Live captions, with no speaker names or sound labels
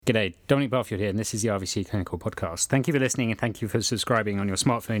G'day, Dominic Barfield here, and this is the RVC Clinical Podcast. Thank you for listening, and thank you for subscribing on your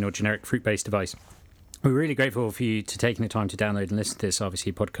smartphone or generic fruit-based device. We're really grateful for you to taking the time to download and listen to this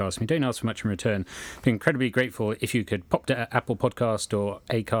RVC podcast. We don't ask for much in return. We're incredibly grateful if you could pop to Apple Podcast or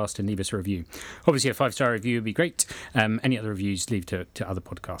Acast and leave us a review. Obviously, a 5-star review would be great. Any other reviews, leave to other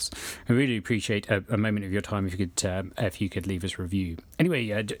podcasts. I really appreciate a moment of your time if you could leave us a review.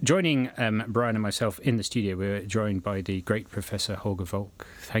 Anyway, joining Brian and myself in the studio, we're joined by the great Professor Holger Volk.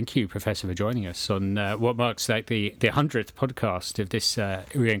 Thank you, Professor, for joining us on what marks like the 100th podcast of this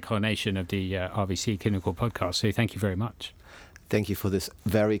reincarnation of the RVC Clinical Podcast. So thank you very much. Thank you for this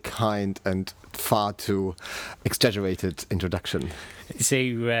very kind and far too exaggerated introduction. So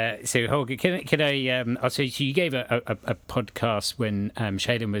Holger, can I? So you gave a podcast when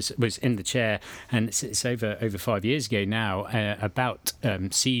Shailin was in the chair, and it's over 5 years ago now, about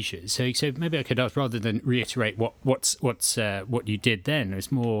seizures. So maybe I could ask, rather than reiterate what you did then,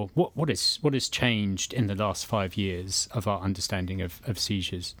 it's more what has changed in the last 5 years of our understanding of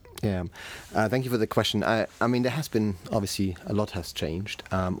seizures. Yeah, thank you for the question. I mean, there has been, obviously, a lot has changed.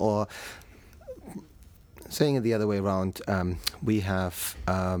 Or saying it the other way around, we have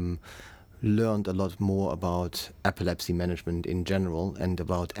learned a lot more about epilepsy management in general and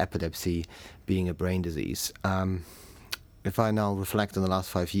about epilepsy being a brain disease. If I now reflect on the last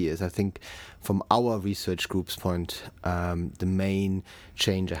 5 years, I think from our research group's point, the main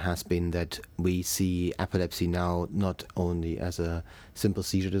change has been that we see epilepsy now not only as a simple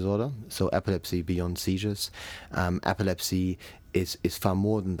seizure disorder, so epilepsy beyond seizures. Epilepsy is far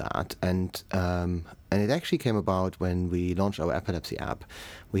more than that, and it actually came about when we launched our epilepsy app.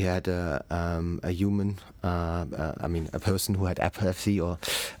 We had a human, a person who had epilepsy or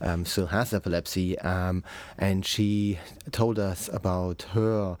still has epilepsy, and she told us about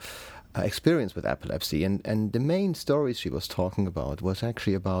her experience with epilepsy, and the main stories she was talking about was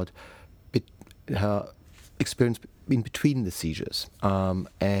actually about her experience in between the seizures,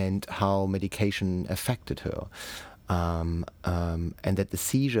 and how medication affected her. And that the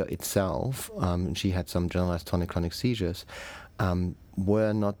seizure itself, she had some generalized tonic-clonic seizures,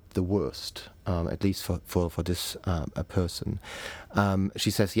 were not the worst, at least for this a person.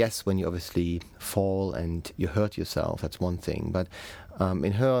 She says, yes, when you obviously fall and you hurt yourself, that's one thing. But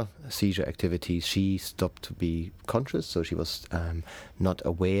in her seizure activities, she stopped to be conscious, so she was not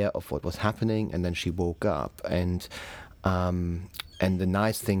aware of what was happening, and then she woke up. And the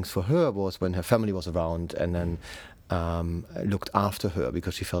nice things for her was when her family was around and then looked after her,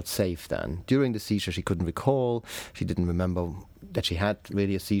 because she felt safe then. During the seizure, she couldn't recall. She didn't remember that she had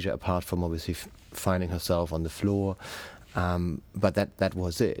really a seizure, apart from obviously finding herself on the floor. But that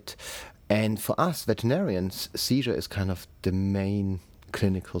was it. And for us veterinarians, seizure is kind of the main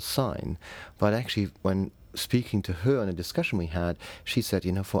clinical sign. But actually, when speaking to her in a discussion we had, she said,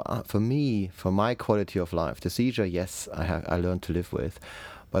 for me, for my quality of life, the seizure, yes, I learned to live with.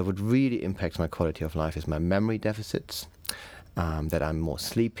 But what really impacts my quality of life is my memory deficits, that I'm more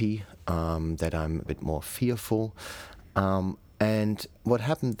sleepy, that I'm a bit more fearful. And what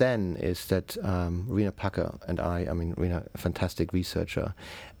happened then is that Rena Packer and Rena, a fantastic researcher,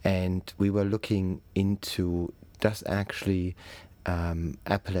 and we were looking into, does actually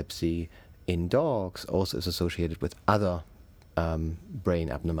epilepsy in dogs also is associated with other brain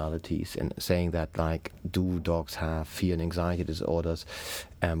abnormalities, and saying that, like, do dogs have fear and anxiety disorders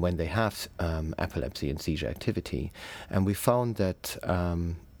when they have epilepsy and seizure activity? And we found that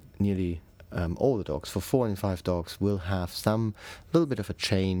nearly all the dogs, for 4 in 5 dogs, will have some little bit of a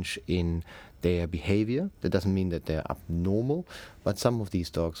change in their behavior. That doesn't mean that they're abnormal, but some of these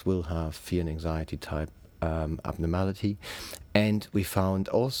dogs will have fear and anxiety type abnormality. And we found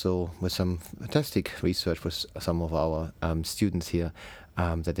also, with some fantastic research with some of our students here,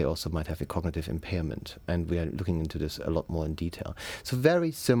 that they also might have a cognitive impairment. And we are looking into this a lot more in detail. So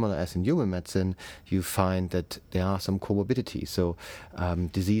very similar as in human medicine, you find that there are some comorbidities, so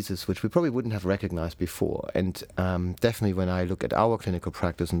diseases which we probably wouldn't have recognized before. And definitely when I look at our clinical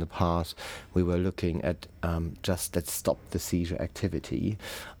practice in the past, we were looking at just let's stop the seizure activity.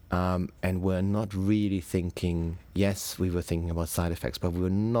 And we're not really thinking, yes, we were thinking about side effects, but we were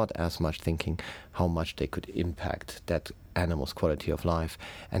not as much thinking how much they could impact that animal's quality of life,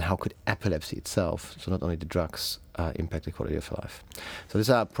 and how could epilepsy itself, so not only the drugs, impact the quality of life. So these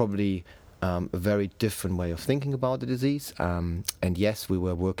are probably a very different way of thinking about the disease. And yes, we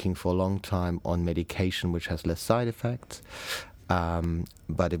were working for a long time on medication which has less side effects,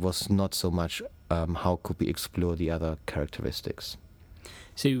 but it was not so much how could we explore the other characteristics.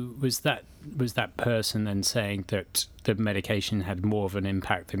 So was that person then saying that the medication had more of an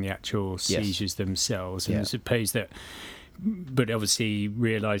impact than the actual seizures themselves? And I suppose that but obviously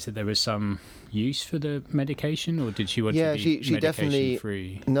realised that there was some use for the medication, or did she want to be she definitely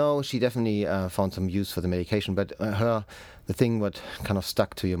free? No, she definitely found some use for the medication, but the thing what kind of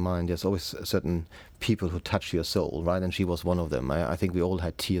stuck to your mind, there's always certain people who touch your soul, right? And she was one of them. I think we all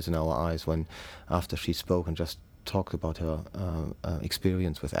had tears in our eyes when after she spoke and just talked about her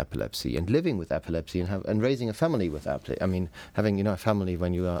experience with epilepsy and living with epilepsy and raising a family with epilepsy. I mean, having a family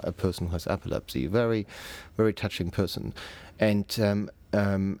when you are a person who has epilepsy, very, very touching person. And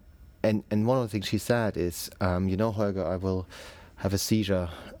one of the things she said is, Holger, I will have a seizure,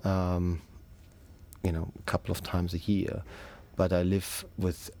 a couple of times a year, but I live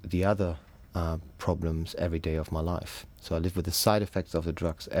with the other problems every day of my life. So I live with the side effects of the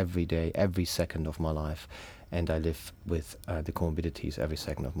drugs every day, every second of my life. And I live with the comorbidities every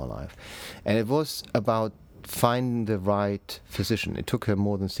second of my life. And it was about finding the right physician. It took her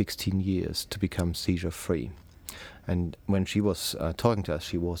more than 16 years to become seizure-free. And when she was talking to us,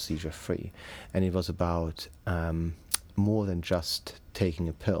 she was seizure-free. And it was about more than just taking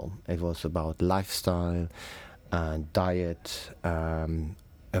a pill. It was about lifestyle, diet,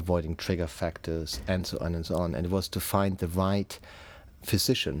 avoiding trigger factors, and so on and so on. And it was to find the right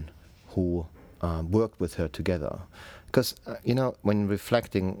physician who worked with her together, because when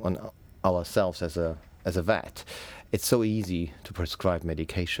reflecting on ourselves as a vet, it's so easy to prescribe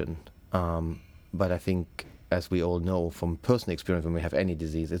medication, but I think, as we all know from personal experience, when we have any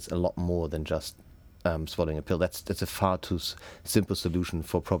disease, it's a lot more than just swallowing a pill. That's a far too simple solution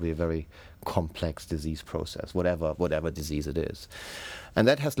for probably a very complex disease process, whatever disease it is. And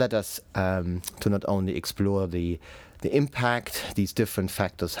that has led us to not only explore the impact these different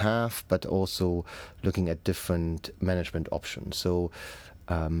factors have, but also looking at different management options. So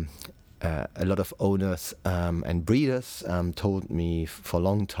a lot of owners and breeders told me for a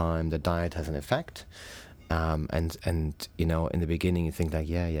long time that diet has an effect. And in the beginning you think like,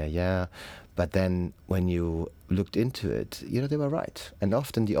 yeah. But then when you looked into it, they were right. And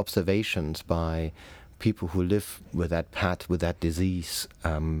often the observations by people who live with that pet, with that disease,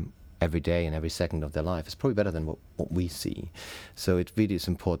 every day and every second of their life is probably better than what we see. So it really is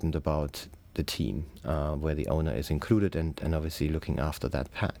important about the team where the owner is included and obviously looking after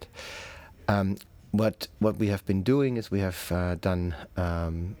that pet. What we have been doing is we have done,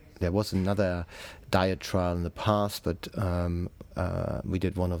 there was another diet trial in the past, but we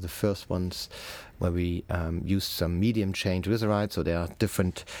did one of the first ones where we used some medium chain triglycerides. So there are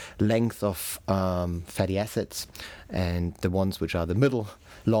different lengths of fatty acids, and the ones which are the middle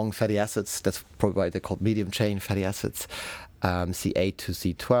long fatty acids, that's probably why they're called medium chain fatty acids, C8 to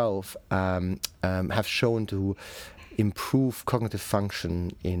C12, have shown to improve cognitive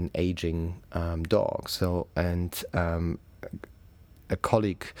function in aging dogs. So, and a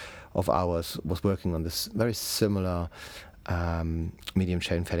colleague of ours was working on this very similar medium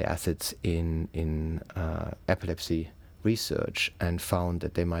chain fatty acids in epilepsy research, and found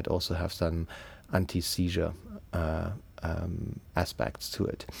that they might also have some anti-seizure aspects to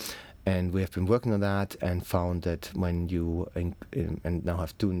it. And we have been working on that and found that when you, and now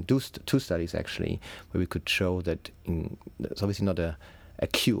have two studies actually, where we could show that it's obviously not a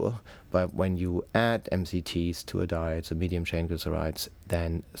cure, but when you add MCTs to a diet, so medium chain triglycerides,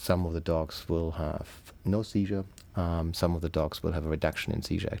 then some of the dogs will have no seizure. Some of the dogs will have a reduction in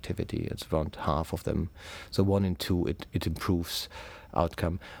seizure activity. It's around half of them. So 1 in 2, it improves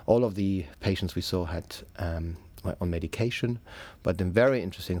outcome. All of the patients we saw had on medication, but the very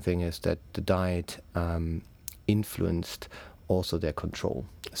interesting thing is that the diet influenced also their control.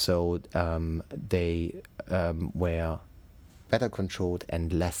 So they were better controlled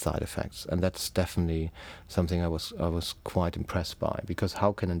and less side effects, and that's definitely something I was quite impressed by, because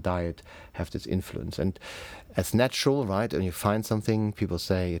how can a diet have this influence? And as natural, right? When you find something, people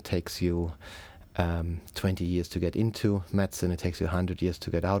say it takes you 20 years to get into medicine, it takes you 100 years to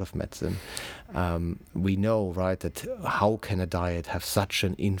get out of medicine. We know, right, that how can a diet have such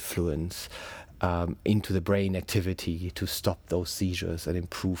an influence into the brain activity to stop those seizures and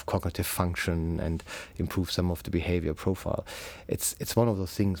improve cognitive function and improve some of the behavior profile. It's one of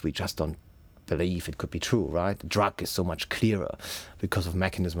those things we just don't believe it could be true, right? The drug is so much clearer because of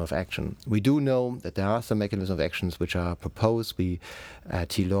mechanism of action. We do know that there are some mechanisms of actions which are proposed. T.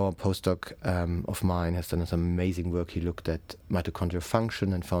 Law, a postdoc of mine, has done some amazing work. He looked at mitochondrial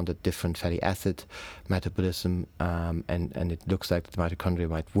function and found that different fatty acid metabolism, and it looks like the mitochondria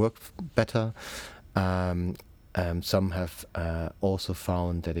might work better. Some have also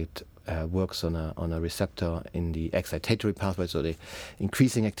found that it works on a receptor in the excitatory pathway, so the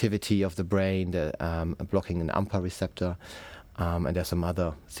increasing activity of the brain, blocking an AMPA receptor, and there's some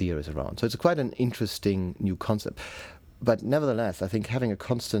other theories around. So it's quite an interesting new concept. but nevertheless, I think having a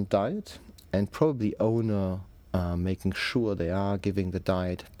constant diet and probably owner making sure they are giving the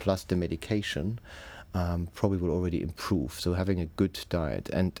diet plus the medication probably will already improve. So having a good diet,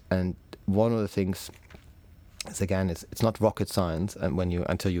 and one of the things is, again, it's not rocket science, and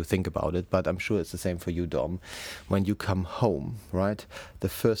until you think about it, but I'm sure it's the same for you, Dom. When you come home, right, the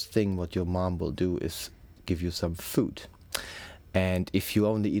first thing what your mom will do is give you some food. And if you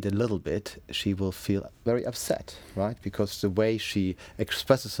only eat a little bit, she will feel very upset, right? Because the way she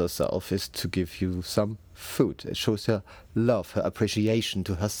expresses herself is to give you some food. It shows her love, her appreciation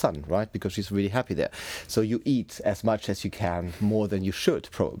to her son, right? Because she's really happy there. So you eat as much as you can, more than you should,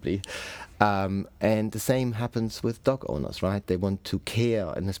 probably. And the same happens with dog owners, right? They want to care,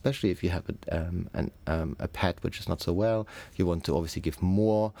 and especially if you have a pet which is not so well, you want to obviously give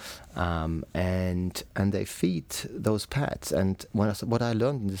more, and they feed those pets. And what I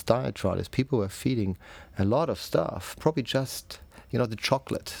learned in this diet trial is people were feeding a lot of stuff, probably just the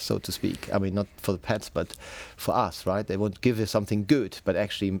chocolate, so to speak. I mean, not for the pets, but for us, right? They won't give us something good, but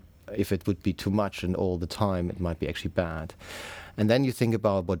actually, if it would be too much and all the time, it might be actually bad. And then you think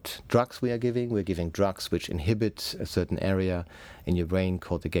about what drugs we are giving. We're giving drugs which inhibit a certain area in your brain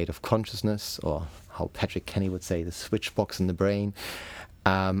called the gate of consciousness, or how Patrick Kenny would say, the switch box in the brain.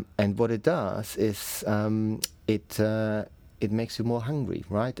 And what it does is it makes you more hungry,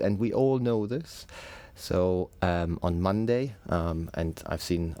 right? And we all know this. So on Monday, and I've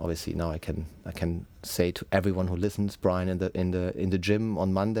seen, obviously now I can say to everyone who listens, Brian in the gym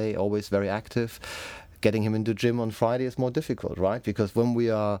on Monday, always very active. Getting him into gym on Friday is more difficult, right? Because when we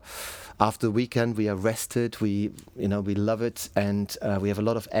are after the weekend, we are rested, we love it, and we have a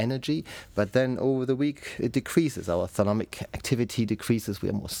lot of energy. But then over the week, it decreases. Our thalamic activity decreases. We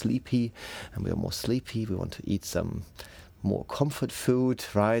are more sleepy, and we want to eat some more comfort food,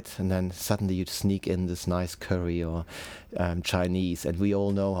 right? And then suddenly you sneak in this nice curry or Chinese, and we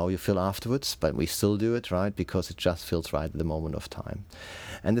all know how you feel afterwards, but we still do it, right? Because it just feels right at the moment of time.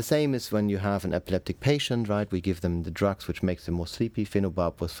 And the same is when you have an epileptic patient, right? We give them the drugs which makes them more sleepy.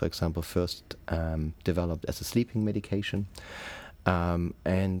 Phenobarb was, for example, first developed as a sleeping medication.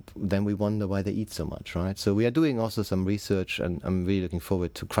 And then we wonder why they eat so much, right? So we are doing also some research, and I'm really looking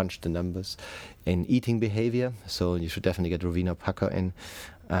forward to crunch the numbers in eating behavior. So you should definitely get Rovina Packer in.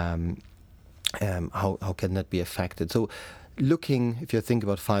 How can that be affected? So if you think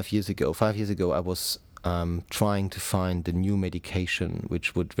about 5 years ago I was trying to find the new medication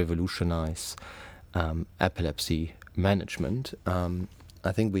which would revolutionize epilepsy management.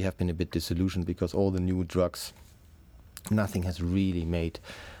 I think we have been a bit disillusioned because all the new drugs, nothing has really made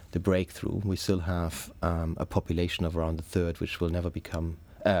the breakthrough. We still have a population of around a third which will never become,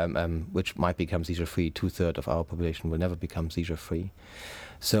 which might become seizure-free. 2/3 of our population will never become seizure-free.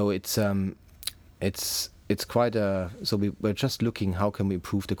 So it's quite a. So we're just looking how can we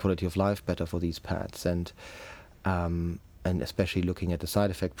improve the quality of life better for these pets, and especially looking at the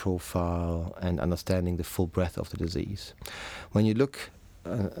side effect profile and understanding the full breadth of the disease. When you look.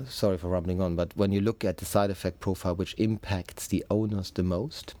 Sorry for rambling on, but when you look at the side effect profile which impacts the owners the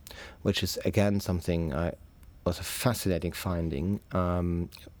most, which is again something was a fascinating finding, a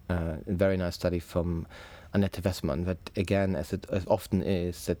very nice study from Annette Westman, that again, as often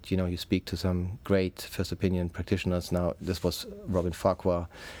is, that you speak to some great first opinion practitioners. Now this was Robin Farquhar,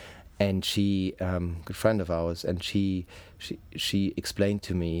 and she, good friend of ours, and she explained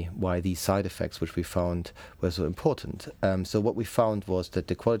to me why these side effects, which we found, were so important. So what we found was that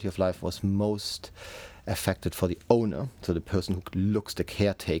the quality of life was most affected for the owner, so the person who looks the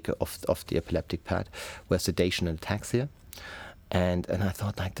caretaker of the epileptic pet, were sedation and ataxia. And I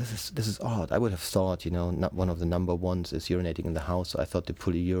thought, like, this is odd. I would have thought, not one of the number ones is urinating in the house. So I thought the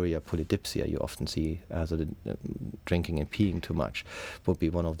polyuria, polydipsia you often see, so the drinking and peeing too much, would be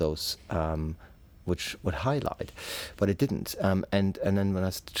one of those which would highlight, but it didn't. And then when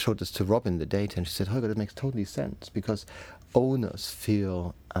I showed this to Robin the data, and she said, Holger, that makes totally sense, because owners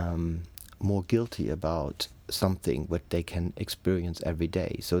feel more guilty about something what they can experience every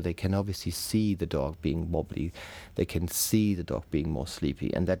day. So they can obviously see the dog being wobbly, they can see the dog being more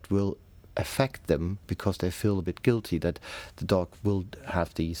sleepy, and that will affect them because they feel a bit guilty that the dog will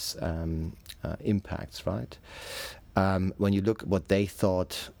have these impacts, right? When you look at what they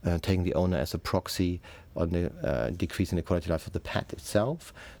thought, taking the owner as a proxy on the decrease in the quality of life of the pet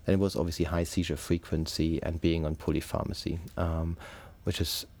itself, then it was obviously high seizure frequency and being on polypharmacy, which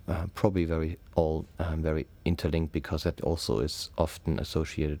is probably very interlinked, because that also is often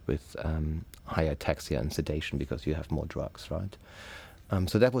associated with higher ataxia and sedation because you have more drugs, right?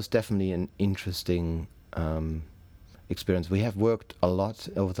 So that was definitely an interesting experience. We have worked a lot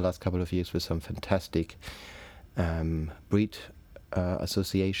over the last couple of years with some fantastic breed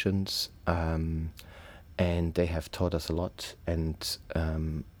associations, and they have taught us a lot, and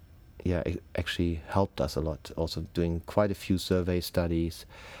it actually helped us a lot. Also doing quite a few survey studies.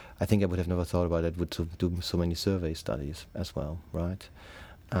 I think I would have never thought about it, would do so many survey studies as well, right?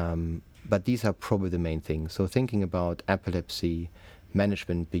 But these are probably the main things. So thinking about epilepsy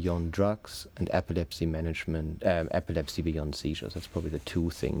management beyond drugs and epilepsy management, epilepsy beyond seizures. That's probably the two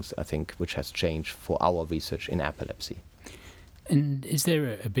things, I think, which has changed for our research in epilepsy. And is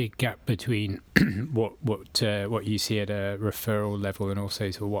there a big gap between what you see at a referral level and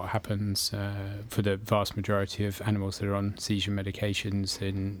also sort of what happens for the vast majority of animals that are on seizure medications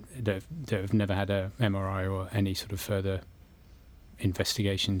and that have never had a MRI or any sort of further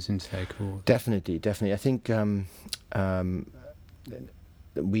investigations into their cause? Definitely. I think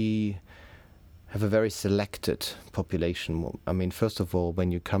we have a very selected population. I mean, first of all,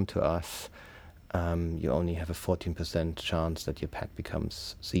 when you come to us, you only have a 14% chance that your pet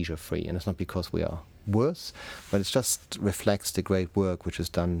becomes seizure-free. And it's not because we are worse, but it just reflects the great work which is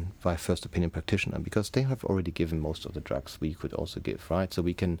done by first opinion practitioner, because they have already given most of the drugs we could also give, right? So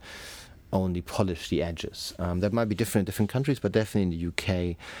we can only polish the edges. That might be different in different countries, but definitely in the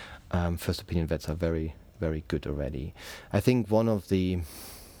UK, first opinion vets are very, very good already. I think one of the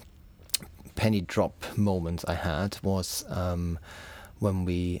penny drop moments I had was when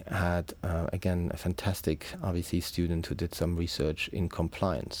we had, again, a fantastic RVC student who did some research in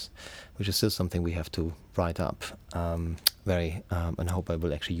compliance, which is still something we have to write up and I hope I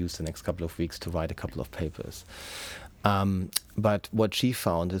will actually use the next couple of weeks to write a couple of papers. But what she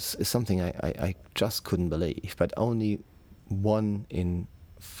found is something I just couldn't believe, but only 1 in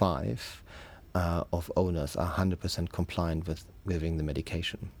 5 of owners are 100% compliant with giving the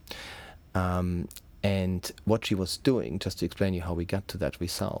medication. And what she was doing, just to explain you how we got to that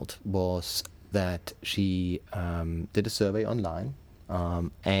result, was that she did a survey online,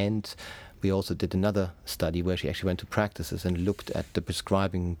 and we also did another study where she actually went to practices and looked at the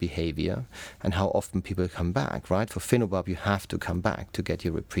prescribing behavior and how often people come back, right? For phenobarb, you have to come back to get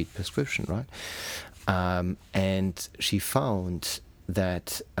your repeat prescription, right? And she found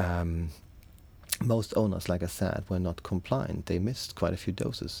that most owners, like I said, were not compliant. They missed quite a few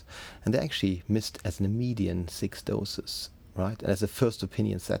doses. And they actually missed, as a median, 6 doses, right? And as a first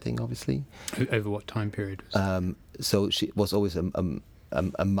opinion setting, obviously. Over what time period? So she was always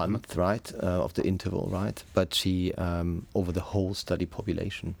a month, right, of the interval, right? But she, over the whole study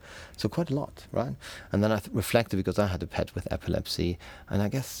population. So quite a lot, right? And then I reflected, because I had a pet with epilepsy, and I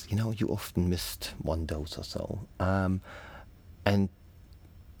guess, you often missed 1 dose or so. And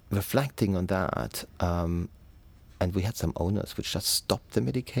reflecting on that, and we had some owners which just stopped the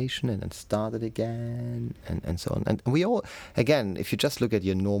medication and then started again, and so on. And we all, again, if you just look at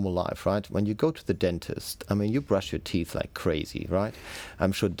your normal life, right? When you go to the dentist, I mean, you brush your teeth like crazy, right?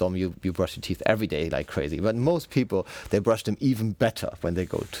 I'm sure, Dom, you brush your teeth every day like crazy. But most people, they brush them even better when they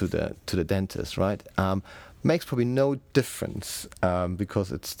go to the dentist, right? Makes probably no difference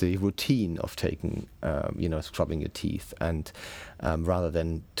because it's the routine of taking, scrubbing your teeth, and rather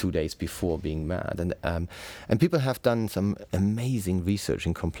than 2 days before being mad. And people have done some amazing research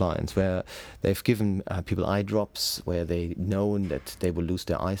in compliance where they've given people eye drops where they've known that they will lose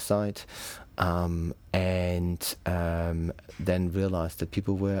their eyesight, and then realized that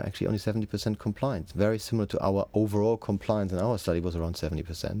people were actually only 70% compliant, very similar to our overall compliance in our study was around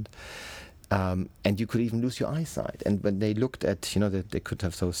 70%. And you could even lose your eyesight. And when they looked at, they could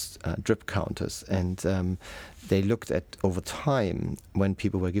have those drip counters, and they looked at over time when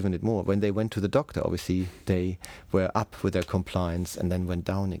people were given it more. When they went to the doctor, obviously they were up with their compliance and then went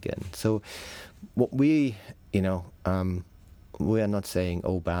down again. So what we are not saying,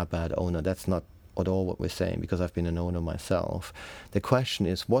 oh, bad owner. That's not at all what we're saying, because I've been an owner myself. The question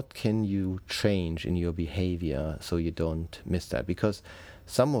is, what can you change in your behavior so you don't miss that? Because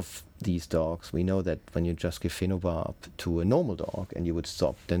some of these dogs, we know that when you just give phenobarb to a normal dog and you would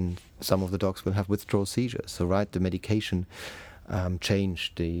stop, then some of the dogs will have withdrawal seizures. So, right, the medication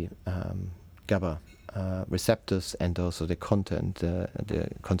changed the GABA receptors and also the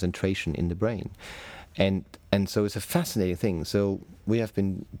concentration in the brain. And so it's a fascinating thing. So we have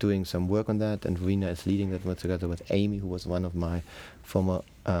been doing some work on that, and Rina is leading that together with Amy, who was one of my former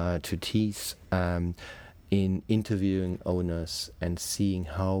tutees, in interviewing owners and seeing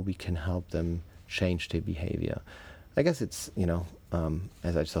how we can help them change their behavior. I guess it's,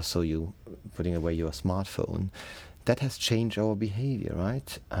 as I just saw you putting away your smartphone, that has changed our behavior,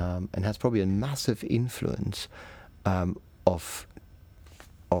 right? And has probably a massive influence of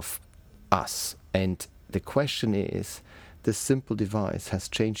us. And the question is, this simple device has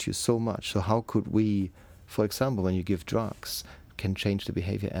changed you so much, so how could we for example, when you give drugs, can change the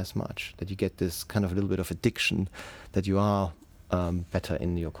behavior as much, that you get this kind of a little bit of addiction, that you are better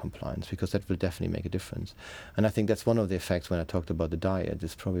in your compliance, because that will definitely make a difference. And I think that's one of the effects when I talked about the diet,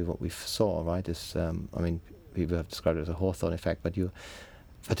 is probably what we saw, right? Is, people have described it as a Hawthorne effect, but your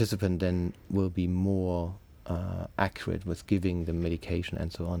participant then will be more accurate with giving the medication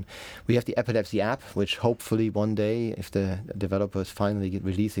and so on. We have the epilepsy app, which hopefully one day, if the developers finally get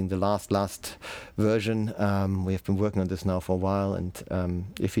releasing the last version, we have been working on this now for a while, and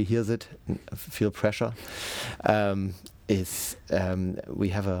if he hears it, feel pressure. We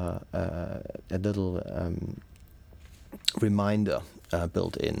have a little reminder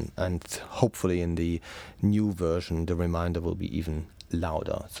built in, and hopefully in the new version the reminder will be even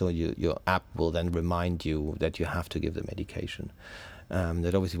louder, so your app will then remind you that you have to give the medication.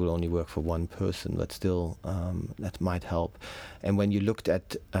 That obviously will only work for one person, but still that might help. And when you looked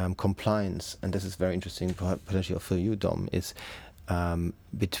at compliance, and this is very interesting potentially for you, Dom, is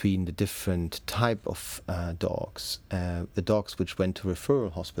between the different type of dogs. The dogs which went to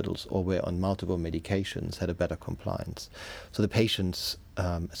referral hospitals or were on multiple medications had a better compliance. So the patients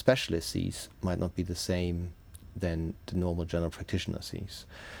a specialist sees might not be the same than the normal general practitioner sees.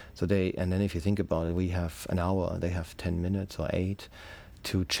 So and then if you think about it, we have an hour, they have 10 minutes or 8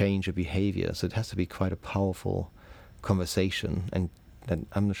 to change a behavior. So it has to be quite a powerful conversation, and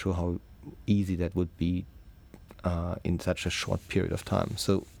I'm not sure how easy that would be in such a short period of time.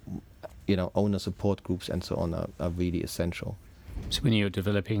 So, owner support groups and so on are really essential. So when you're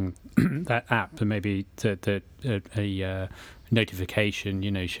developing that app, and maybe a notification,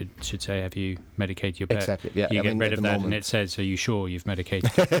 should say, have you medicated your pet? Exactly. Yeah. You get rid of that, and it says, "Are you sure you've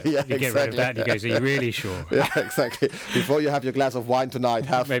medicated?" Yeah, you get rid of that, and he goes, "Are you really sure?" Yeah, exactly. Before you have your glass of wine tonight,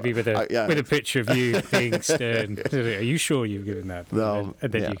 have maybe with a picture of you being stern. Are you sure you've given that? No.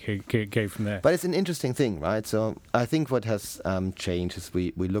 And then you can go from there. But it's an interesting thing, right? So I think what has changed is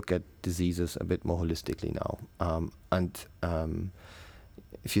we look at diseases a bit more holistically now,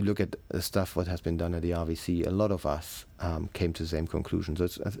 if you look at the stuff what has been done at the RVC, a lot of us came to the same conclusion. So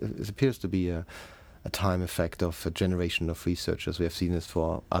it appears to be a time effect of a generation of researchers. We have seen this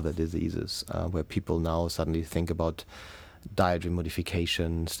for other diseases, where people now suddenly think about dietary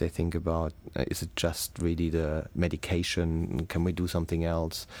modifications. They think about, is it just really the medication? Can we do something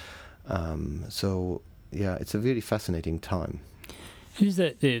else? So yeah, it's a really fascinating time. Is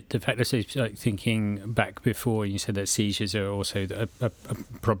that the fact that, like, thinking back before, you said that seizures are also a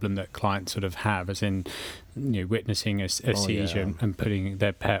problem that clients sort of have, as in, witnessing a seizure and putting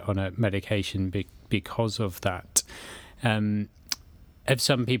their pet on a medication because of that. Have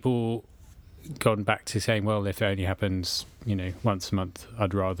some people gone back to saying, well, if it only happens, once a month,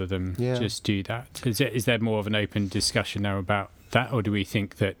 I'd rather them just do that? Is there more of an open discussion now about that, or do we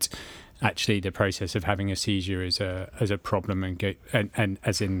think that actually the process of having a seizure is a problem, and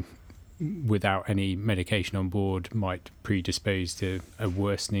as in without any medication on board might predispose to a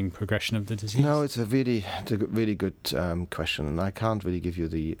worsening progression of the disease? No, it's a really good question, and I can't really give you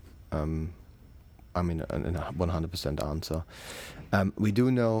the 100% answer. We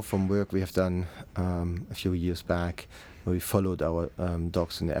do know from work we have done a few years back, where we followed our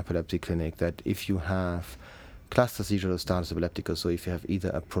dogs in the epilepsy clinic, that if you have cluster seizure or status epilepticus, so if you have either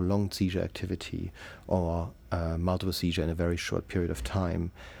a prolonged seizure activity or multiple seizure in a very short period of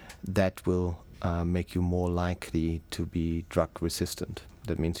time, that will make you more likely to be drug resistant.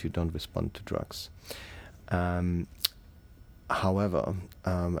 That means you don't respond to drugs. However,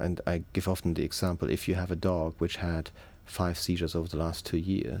 and I give often the example, if you have a dog which had 5 seizures over the last 2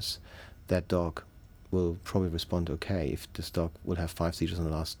 years, that dog will probably respond okay. If this dog will have 5 seizures in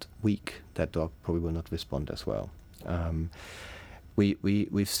the last week, that dog probably will not respond as well.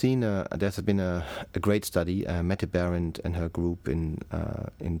 We've seen there's been a great study. Mette Berendt and her group in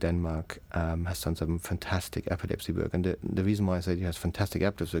Denmark has done some fantastic epilepsy work, and the reason why I say she has fantastic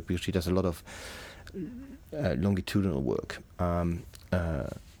epilepsy work, because she does a lot of longitudinal work.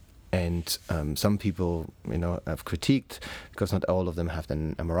 And some people, have critiqued because not all of them have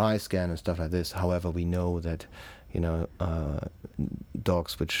an MRI scan and stuff like this. However, we know that,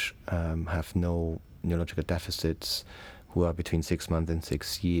 dogs which have no neurological deficits, who are between 6 months and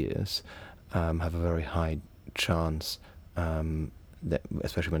 6 years, have a very high chance, that,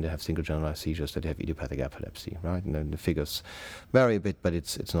 especially when they have single generalized seizures, that they have idiopathic epilepsy, right? And then the figures vary a bit, but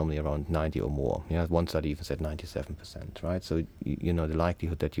it's normally around 90 or more. One study even said 97%, right? So the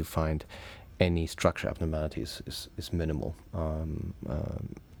likelihood that you find any structure abnormalities is minimal,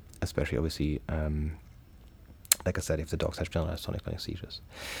 especially obviously, like I said, if the dogs have generalized tonic-clonic seizures.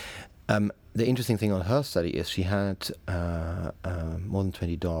 The interesting thing on her study is she had more than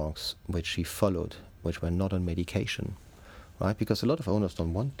 20 dogs which she followed which were not on medication, right? Because a lot of owners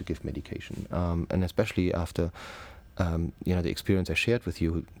don't want to give medication, and especially after the experience I shared with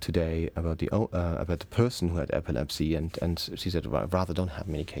you today about the person who had epilepsy, and she said, well, I'd rather don't have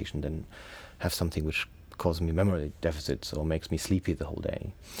medication than have something which causes me memory deficits or makes me sleepy the whole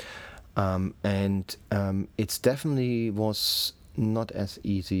day. It's definitely was not as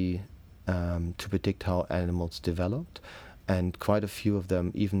easy to predict how animals developed, and quite a few of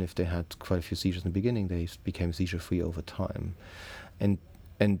them, even if they had quite a few seizures in the beginning, they became seizure-free over time, and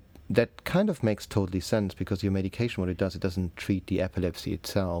that kind of makes totally sense, because your medication, what it does, it doesn't treat the epilepsy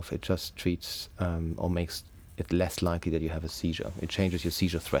itself, it just treats or makes it less likely that you have a seizure. It changes your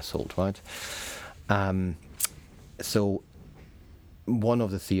seizure threshold, right? So one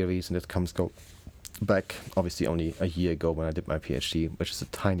of the theories, and it go back obviously only a year ago when I did my PhD, which is a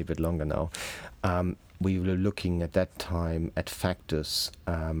tiny bit longer now, we were looking at that time at factors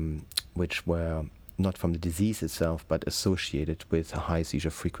which were not from the disease itself, but associated with a high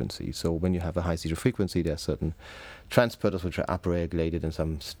seizure frequency. So when you have a high seizure frequency, there are certain transporters which are upregulated and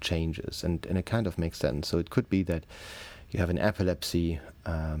some changes, and it kind of makes sense. So it could be that you have an epilepsy,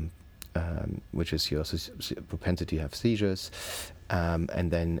 which is your propensity to have seizures, and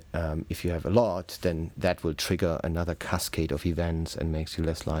then if you have a lot, then that will trigger another cascade of events and makes you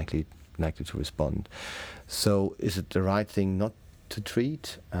less likely to respond. So is it the right thing not to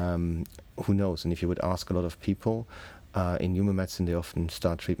treat? Who knows? And if you would ask a lot of people in human medicine, they often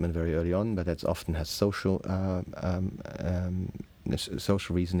start treatment very early on, but that often has social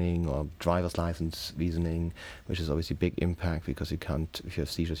reasoning or driver's license reasoning, which is obviously a big impact, because you can't, if you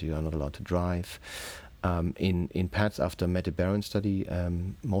have seizures, you are not allowed to drive. In pets, after Metabaron study,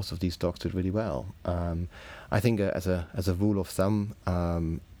 most of these dogs did really well. I think as a rule of thumb,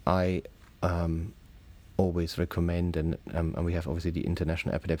 I always recommend, and we have obviously the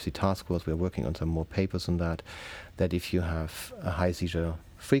International Epilepsy Task Force, we're working on some more papers on that if you have a high seizure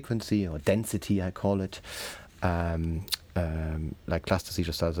frequency or density, I call it, like cluster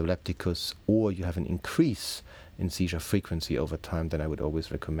seizure status epilepticus, or you have an increase in seizure frequency over time, then I would always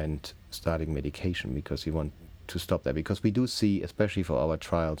recommend starting medication, because you want to stop that. Because we do see, especially for our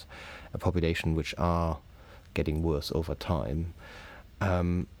trials, a population which are getting worse over time.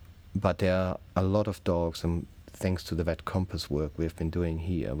 But there are a lot of dogs, and thanks to the Vet Compass work we've been doing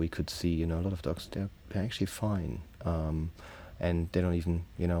here, we could see, a lot of dogs, they're actually fine. And they don't even,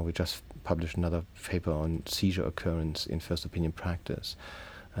 we just published another paper on seizure occurrence in first opinion practice,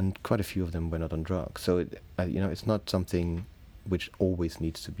 and quite a few of them were not on drugs. So, it's not something which always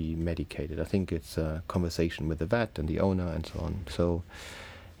needs to be medicated. I think it's a conversation with the vet and the owner and so on. So,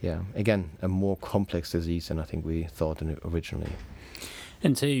 yeah, again, a more complex disease than I think we thought originally.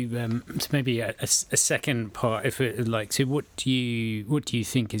 And to maybe a second part, if it like, so what do you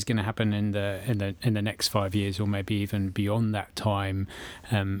think is going to happen in the next 5 years, or maybe even beyond that time,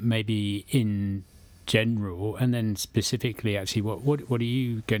 maybe in general, and then specifically, actually, what are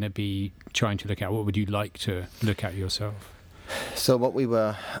you going to be trying to look at? What would you like to look at yourself? So what we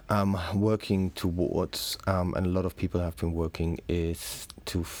were working towards, and a lot of people have been working, is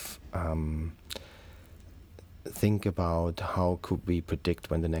to think about how could we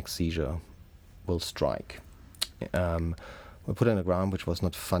predict when the next seizure will strike. We put on the ground, which was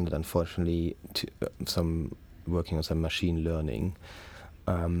not funded, unfortunately, to working on some machine learning.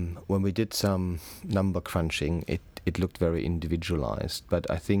 When we did some number crunching, it looked very individualized, but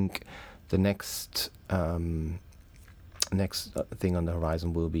I think the next thing on the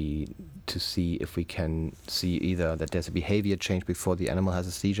horizon will be to see if we can see either that there's a behavior change before the animal has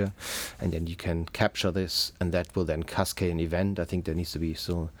a seizure, and then you can capture this, and that will then cascade an event. I think there needs to be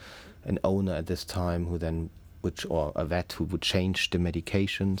still an owner at this time who then or a vet who would change the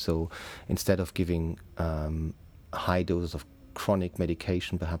medication. So instead of giving high doses of chronic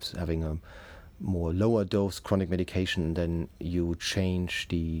medication, perhaps having a more lower dose chronic medication, then you change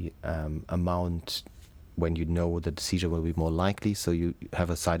the amount when you know that the seizure will be more likely, so you have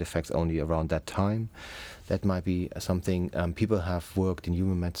a side effects only around that time. That might be something. People have worked in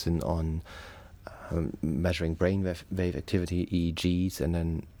human medicine on measuring brainwave activity, EEGs, and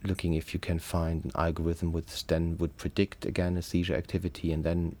then looking if you can find an algorithm which then would predict again a seizure activity, and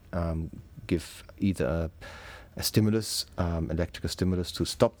then give either a stimulus, electrical stimulus to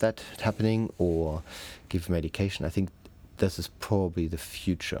stop that happening, or give medication. I think this is probably the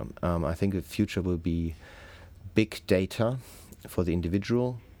future. I think the future will be big data for the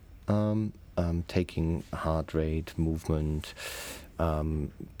individual, taking heart rate, movement,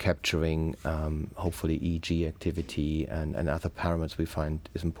 capturing hopefully EEG activity and other parameters we find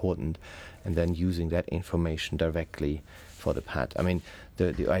is important, and then using that information directly for the pet. I mean,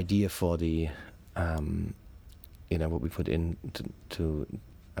 the idea for the what we put in to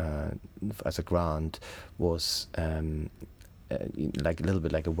as a grant was like a little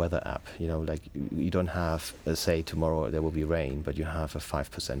bit like a weather app. Like you don't have say tomorrow there will be rain, but you have a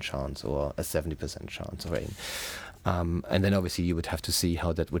 5% chance or a 70% chance of rain. And then obviously you would have to see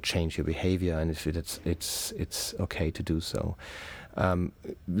how that would change your behavior and if it's okay to do so.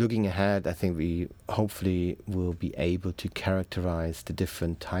 Looking ahead, I think we hopefully will be able to characterize the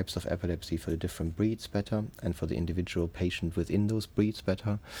different types of epilepsy for the different breeds better and for the individual patient within those breeds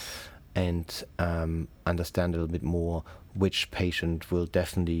better, and understand a little bit more which patient will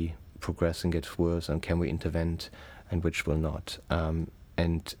definitely progress and get worse and can we intervene and which will not.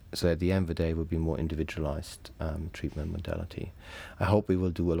 And so at the end of the day, it will be more individualized treatment modality. I hope we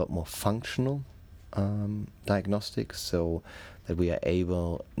will do a lot more functional diagnostics, so that we are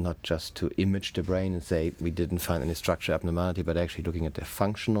able not just to image the brain and say we didn't find any structure abnormality, but actually looking at the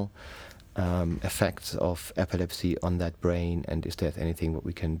functional effects of epilepsy on that brain, and is there anything what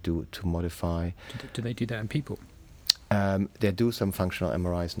we can do to modify. Do they do that in people? They do some functional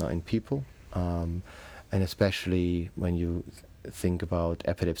MRIs now in people, and especially when you think about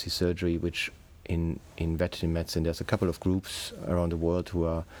epilepsy surgery, which in veterinary medicine there's a couple of groups around the world who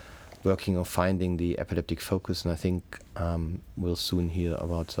are working on finding the epileptic focus, and I think we'll soon hear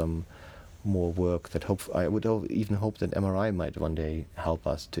about some more work that I would even hope that MRI might one day help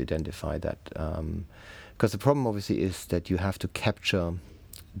us to identify that, because the problem obviously is that you have to capture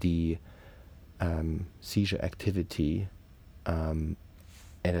the seizure activity, and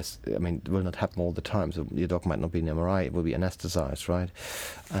it will not happen all the time, so your dog might not be in MRI, it will be anesthetized, right?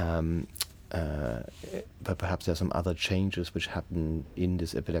 But perhaps there are some other changes which happen in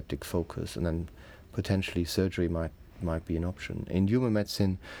this epileptic focus, and then potentially surgery might be an option. In human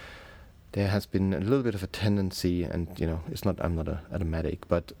medicine, there has been a little bit of a tendency, and I'm not a medic,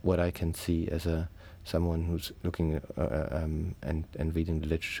 but what I can see as someone who's looking and reading the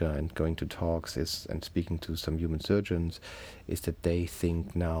literature and going to talks and speaking to some human surgeons, is that they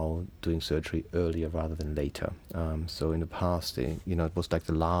think now doing surgery earlier rather than later. So in the past, it was like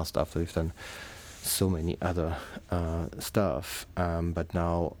the last after we've done so many other stuff. But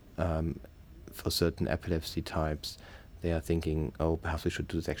now, for certain epilepsy types, they are thinking, perhaps we should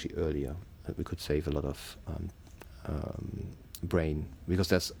do this actually earlier. We could save a lot of brain, because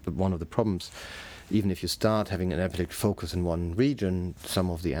that's one of the problems. Even if you start having an epileptic focus in one region,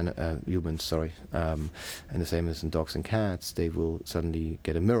 some of the humans, and the same as in dogs and cats, they will suddenly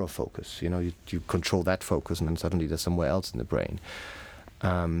get a mirror focus. You control that focus, and then suddenly there's somewhere else in the brain.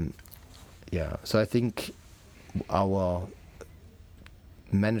 So I think our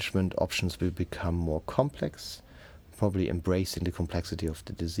management options will become more complex, probably embracing the complexity of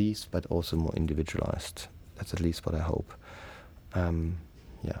the disease, but also more individualized. That's at least what I hope.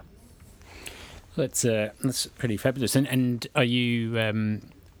 That's pretty fabulous. And are you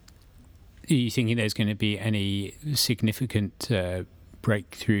thinking there's going to be any significant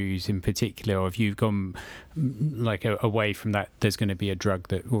breakthroughs in particular, or have you gone away from that? There's going to be a drug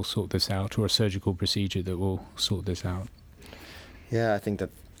that will sort this out, or a surgical procedure that will sort this out? Yeah, I think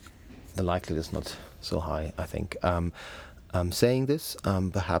that the likelihood is not so high. I think. Saying this,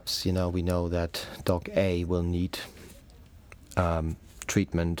 perhaps we know that dog A will need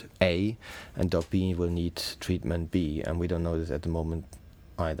treatment A, and dog B will need treatment B, and we don't know this at the moment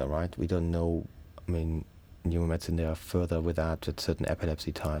either, right? We don't know. In human medicine, they are further with that certain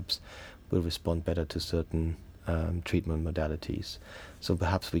epilepsy types will respond better to certain treatment modalities. So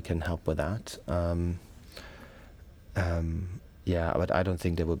perhaps we can help with that. But I don't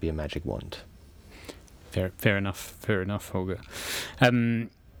think there will be a magic wand. Fair enough, Holger.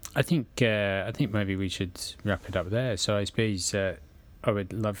 I think maybe we should wrap it up there. So I suppose I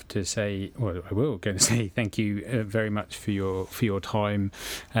would love to say, well, I will going to say thank you very much for your time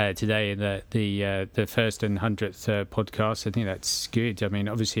today in the first and 100th podcast. I think that's good.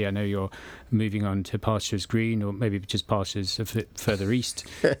 Obviously, I know you're moving on to pastures green, or maybe just pastures a bit further east.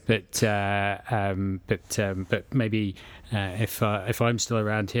 but maybe if I'm still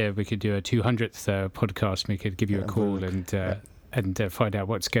around here, we could do a 200th podcast. We could give you a call and find out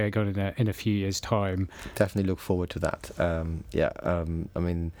what's going on in a few years' time. Definitely look forward to that.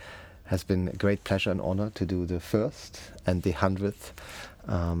 Has been a great pleasure and honor to do the first and the 100th,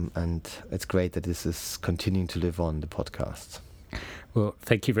 and it's great that this is continuing to live on, the podcast. Well,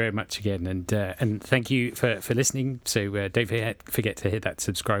 thank you very much again, and thank you for listening. So don't forget to hit that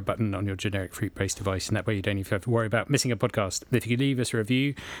subscribe button on your generic fruit-based device, and that way you don't even have to worry about missing a podcast. If you could leave us a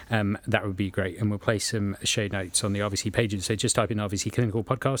review, that would be great, and we'll place some show notes on the RVC pages. So just type in RVC Clinical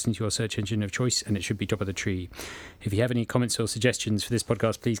Podcast into your search engine of choice, and it should be top of the tree. If you have any comments or suggestions for this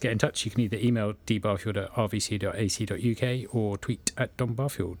podcast, please get in touch. You can either email dbarfield@rvc.ac.uk or tweet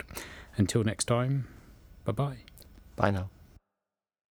 @DonBarfield. Until next time, bye-bye. Bye now.